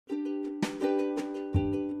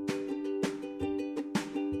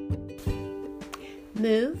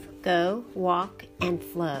Move, go, walk, and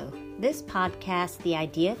flow. This podcast, The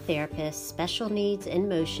Idea Therapist Special Needs in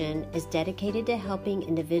Motion, is dedicated to helping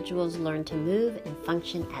individuals learn to move and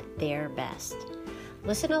function at their best.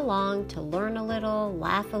 Listen along to learn a little,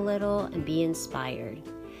 laugh a little, and be inspired.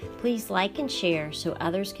 Please like and share so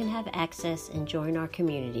others can have access and join our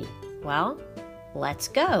community. Well, let's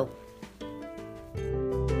go.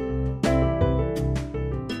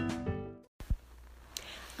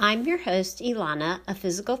 I'm your host, Ilana, a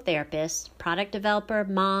physical therapist, product developer,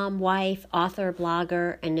 mom, wife, author,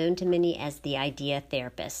 blogger, and known to many as the Idea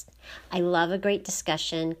Therapist. I love a great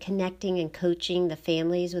discussion, connecting and coaching the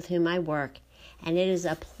families with whom I work, and it is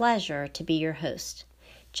a pleasure to be your host.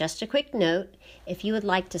 Just a quick note, if you would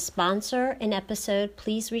like to sponsor an episode,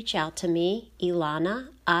 please reach out to me, Ilana,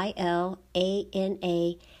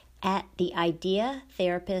 I-L-A-N-A, at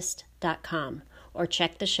theideatherapist.com, or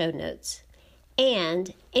check the show notes.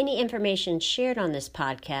 And any information shared on this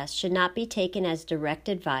podcast should not be taken as direct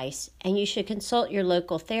advice, and you should consult your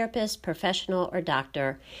local therapist, professional, or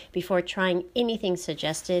doctor before trying anything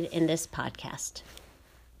suggested in this podcast.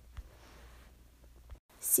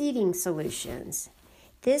 Seating solutions.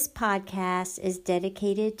 This podcast is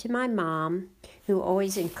dedicated to my mom, who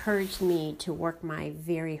always encouraged me to work my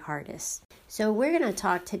very hardest. So we're going to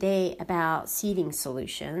talk today about seating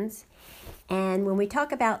solutions. And when we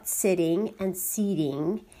talk about sitting and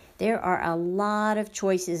seating, there are a lot of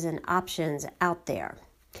choices and options out there.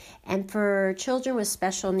 And for children with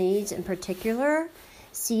special needs in particular,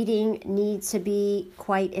 seating needs to be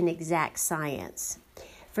quite an exact science.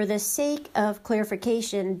 For the sake of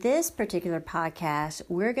clarification, this particular podcast,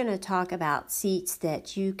 we're going to talk about seats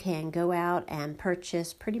that you can go out and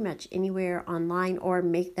purchase pretty much anywhere online or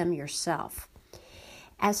make them yourself.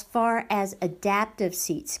 As far as adaptive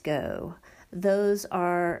seats go, those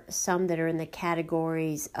are some that are in the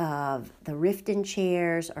categories of the Riften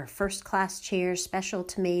chairs or first class chairs, Special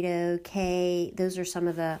Tomato, K. Those are some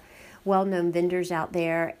of the well-known vendors out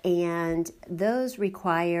there, and those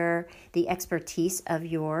require the expertise of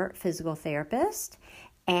your physical therapist,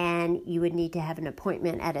 and you would need to have an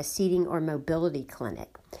appointment at a seating or mobility clinic.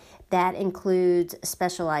 That includes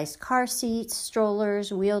specialized car seats, strollers,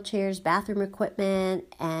 wheelchairs, bathroom equipment,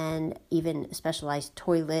 and even specialized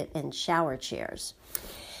toilet and shower chairs.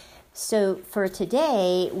 So for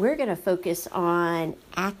today, we're going to focus on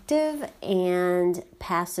active and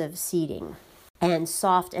passive seating and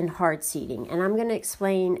soft and hard seating. And I'm going to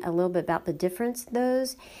explain a little bit about the difference in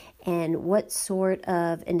those and what sort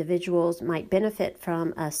of individuals might benefit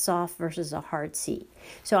from a soft versus a hard seat.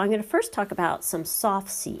 So I'm going to first talk about some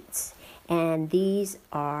soft seats. And these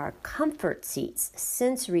are comfort seats,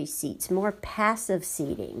 sensory seats, more passive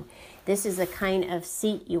seating. This is the kind of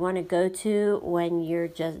seat you want to go to when you're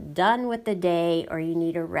just done with the day or you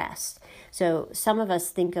need a rest. So some of us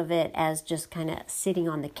think of it as just kind of sitting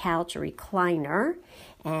on the couch or recliner,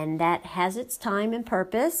 and that has its time and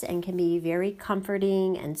purpose and can be very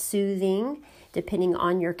comforting and soothing depending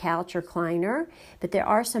on your couch or recliner. But there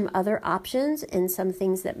are some other options and some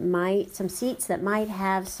seats that might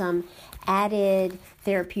have some added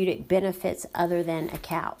therapeutic benefits other than a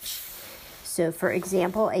couch. So for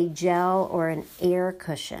example, a gel or an air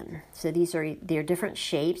cushion. So they're different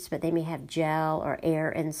shapes, but they may have gel or air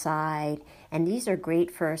inside. And these are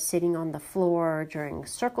great for sitting on the floor during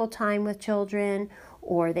circle time with children,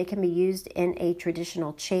 or they can be used in a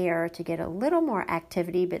traditional chair to get a little more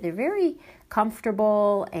activity, but they're very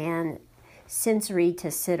comfortable and sensory to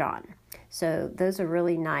sit on. So those are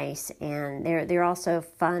really nice, and they're also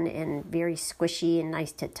fun and very squishy and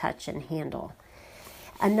nice to touch and handle.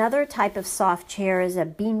 Another type of soft chair is a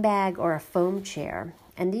beanbag or a foam chair.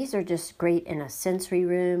 And these are just great in a sensory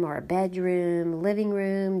room or a bedroom, living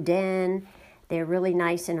room, den. They're really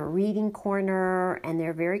nice in a reading corner, and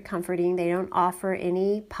they're very comforting. They don't offer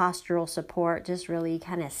any postural support, just really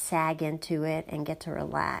kind of sag into it and get to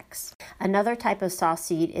relax. Another type of soft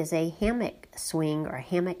seat is a hammock swing or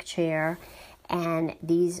hammock chair. And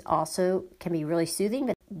these also can be really soothing,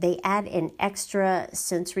 but they add an extra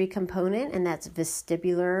sensory component, and that's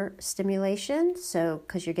vestibular stimulation. So,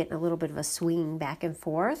 because you're getting a little bit of a swing back and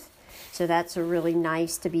forth. So that's really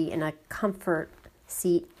nice to be in a comfort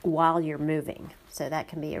seat while you're moving. So that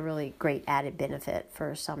can be a really great added benefit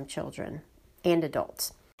for some children and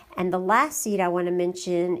adults. And the last seat I want to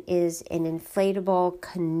mention is an inflatable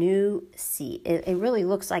canoe seat. It really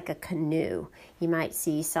looks like a canoe. You might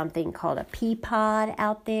see something called a pea pod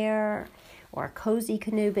out there, or a cozy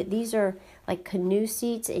canoe, but these are like canoe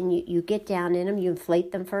seats, and you get down in them, you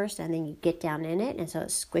inflate them first, and then you get down in it, and so it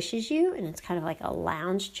squishes you, and it's kind of like a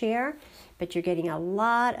lounge chair, but you're getting a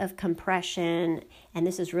lot of compression, and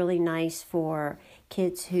this is really nice for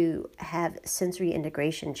kids who have sensory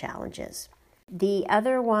integration challenges. The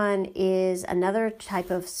other one is another type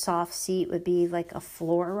of soft seat would be like a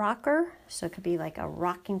floor rocker. So it could be like a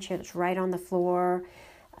rocking chair that's right on the floor.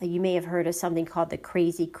 You may have heard of something called the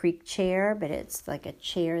Crazy Creek chair, but it's like a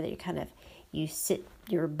chair that you sit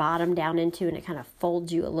your bottom down into, and it kind of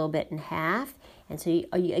folds you a little bit in half. And so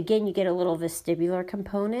you get a little vestibular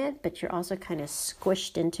component, but you're also kind of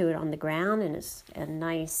squished into it on the ground, and it's a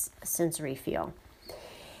nice sensory feel.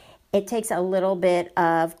 It takes a little bit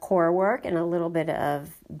of core work and a little bit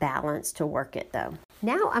of balance to work it, though.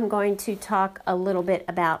 Now I'm going to talk a little bit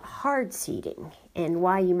about hard seating and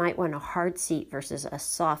why you might want a hard seat versus a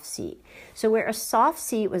soft seat. So where a soft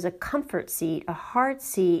seat was a comfort seat, a hard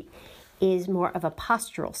seat is more of a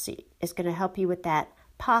postural seat. It's going to help you with that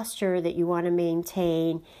posture that you want to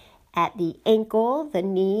maintain at the ankle, the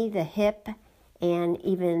knee, the hip, and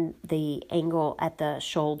even the angle at the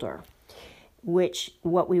shoulder.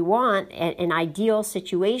 What we want, an ideal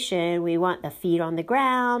situation, we want the feet on the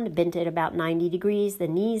ground, bent at about 90 degrees, the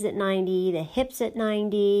knees at 90, the hips at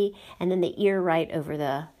 90, and then the ear right over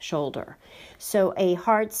the shoulder. So a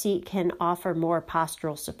hard seat can offer more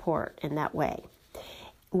postural support in that way.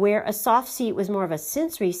 Where a soft seat was more of a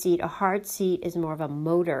sensory seat, a hard seat is more of a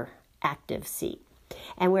motor active seat.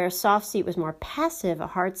 And where a soft seat was more passive, a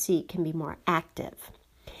hard seat can be more active.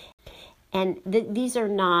 And these are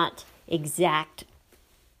not exact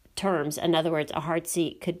terms. In other words, a hard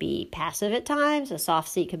seat could be passive at times, a soft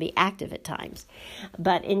seat could be active at times.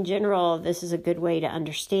 But in general, this is a good way to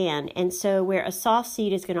understand. And so where a soft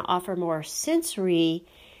seat is going to offer more sensory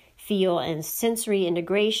feel and sensory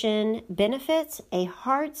integration benefits, a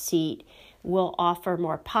hard seat will offer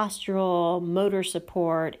more postural, motor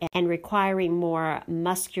support, and requiring more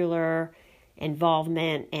muscular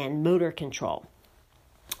involvement and motor control.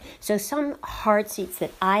 So some hard seats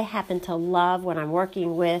that I happen to love when I'm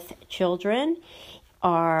working with children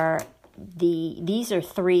are these are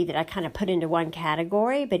three that I kind of put into one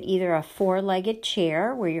category, but either a four-legged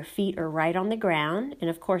chair where your feet are right on the ground, and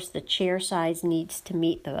of course the chair size needs to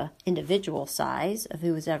meet the individual size of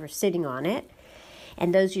who is ever sitting on it.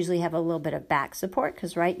 And those usually have a little bit of back support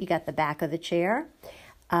because, right, you got the back of the chair.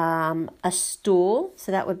 A stool,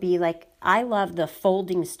 so that would be like, I love the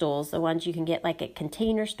folding stools, the ones you can get like at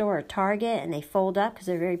Container Store or Target, and they fold up because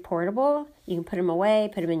they're very portable. You can put them away,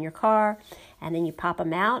 put them in your car, and then you pop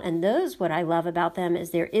them out. And those, what I love about them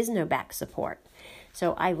is there is no back support.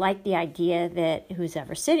 So I like the idea that who's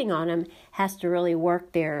ever sitting on them has to really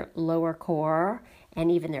work their lower core and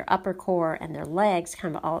even their upper core and their legs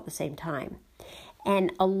kind of all at the same time.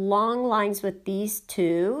 And along lines with these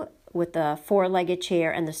two, with the four-legged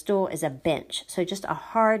chair and the stool, is a bench. So just a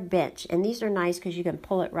hard bench. And these are nice because you can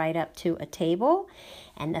pull it right up to a table.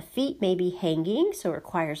 And the feet may be hanging, so it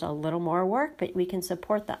requires a little more work, but we can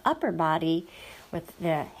support the upper body with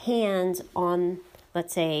the hands on,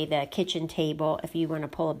 let's say, the kitchen table if you want to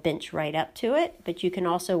pull a bench right up to it. But you can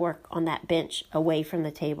also work on that bench away from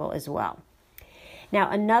the table as well. Now,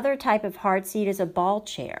 another type of hard seat is a ball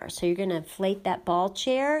chair. So you're going to inflate that ball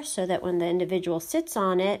chair so that when the individual sits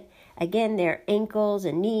on it, again, their ankles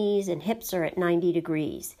and knees and hips are at 90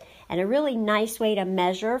 degrees. And a really nice way to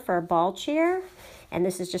measure for a ball chair, and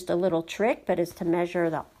this is just a little trick, but is to measure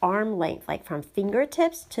the arm length, like from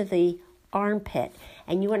fingertips to the armpit.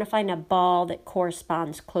 And you want to find a ball that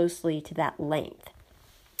corresponds closely to that length.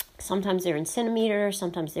 Sometimes they're in centimeters,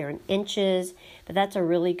 sometimes they're in inches, but that's a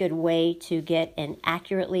really good way to get an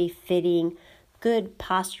accurately fitting, good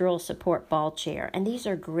postural support ball chair. And these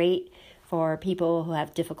are great for people who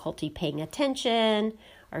have difficulty paying attention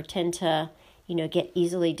or tend to, get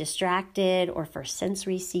easily distracted, or for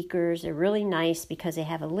sensory seekers. They're really nice because they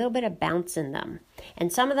have a little bit of bounce in them.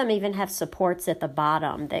 And some of them even have supports at the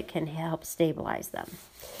bottom that can help stabilize them.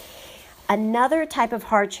 Another type of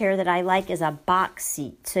hard chair that I like is a box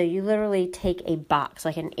seat. So you literally take a box,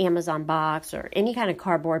 like an Amazon box or any kind of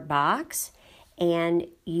cardboard box, and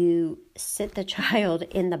you sit the child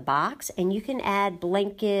in the box, and you can add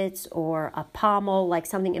blankets or a pommel, like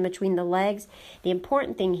something in between the legs. The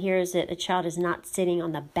important thing here is that a child is not sitting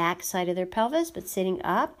on the back side of their pelvis, but sitting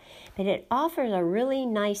up. But it offers a really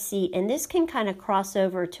nice seat, and this can kind of cross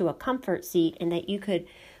over to a comfort seat in that you could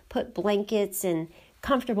put blankets and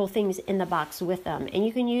comfortable things in the box with them. And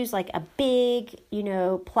you can use like a big,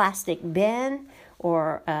 plastic bin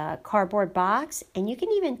or a cardboard box, and you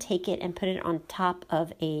can even take it and put it on top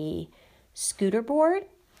of a scooter board,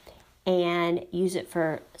 and use it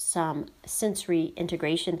for some sensory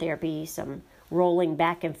integration therapy, some rolling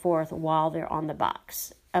back and forth while they're on the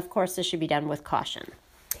box. Of course, this should be done with caution.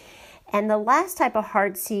 And the last type of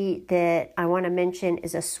hard seat that I want to mention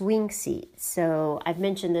is a swing seat. So I've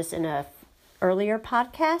mentioned this in a earlier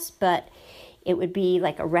podcast, but it would be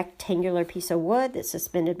like a rectangular piece of wood that's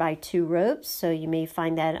suspended by 2 ropes. So you may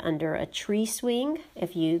find that under a tree swing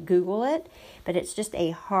if you Google it. But it's just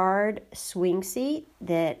a hard swing seat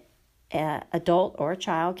that an adult or a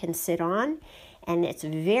child can sit on. And it's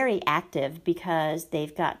very active because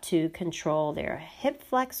they've got to control their hip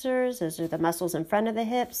flexors. Those are the muscles in front of the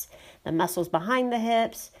hips, the muscles behind the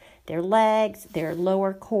hips, their legs, their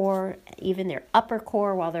lower core, even their upper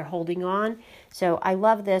core while they're holding on. So I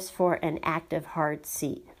love this for an active hard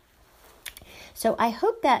seat. So I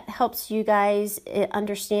hope that helps you guys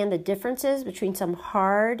understand the differences between some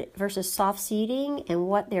hard versus soft seating and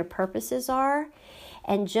what their purposes are.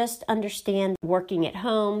 And just understand working at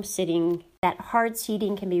home, sitting, that hard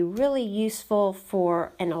seating can be really useful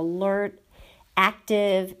for an alert,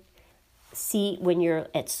 active seat when you're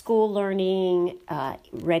at school learning,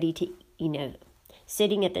 ready to,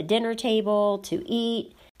 sitting at the dinner table to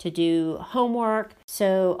eat, to do homework.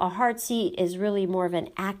 So a hard seat is really more of an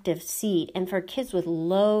active seat. And for kids with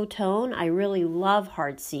low tone, I really love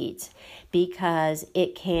hard seats because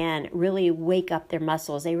it can really wake up their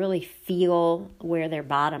muscles. They really feel where their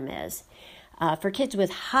bottom is. For kids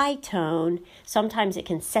with high tone, sometimes it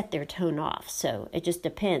can set their tone off. So it just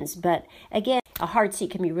depends. But again, a hard seat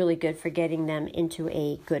can be really good for getting them into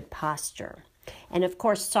a good posture. And of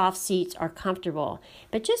course, soft seats are comfortable.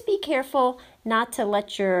 But just be careful not to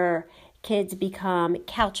let your kids become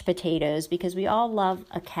couch potatoes, because we all love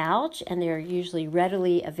a couch and they're usually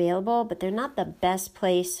readily available, but they're not the best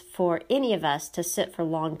place for any of us to sit for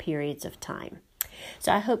long periods of time.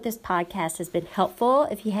 So I hope this podcast has been helpful.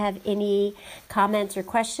 If you have any comments or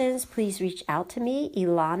questions, please reach out to me,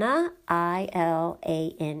 Ilana,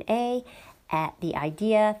 Ilana, at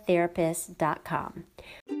theideatherapist.com.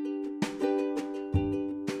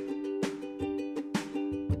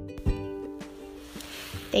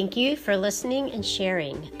 Thank you for listening and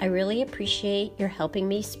sharing. I really appreciate your helping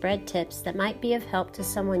me spread tips that might be of help to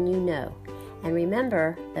someone you know. And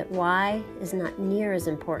remember that why is not near as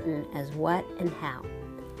important as what and how.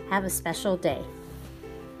 Have a special day.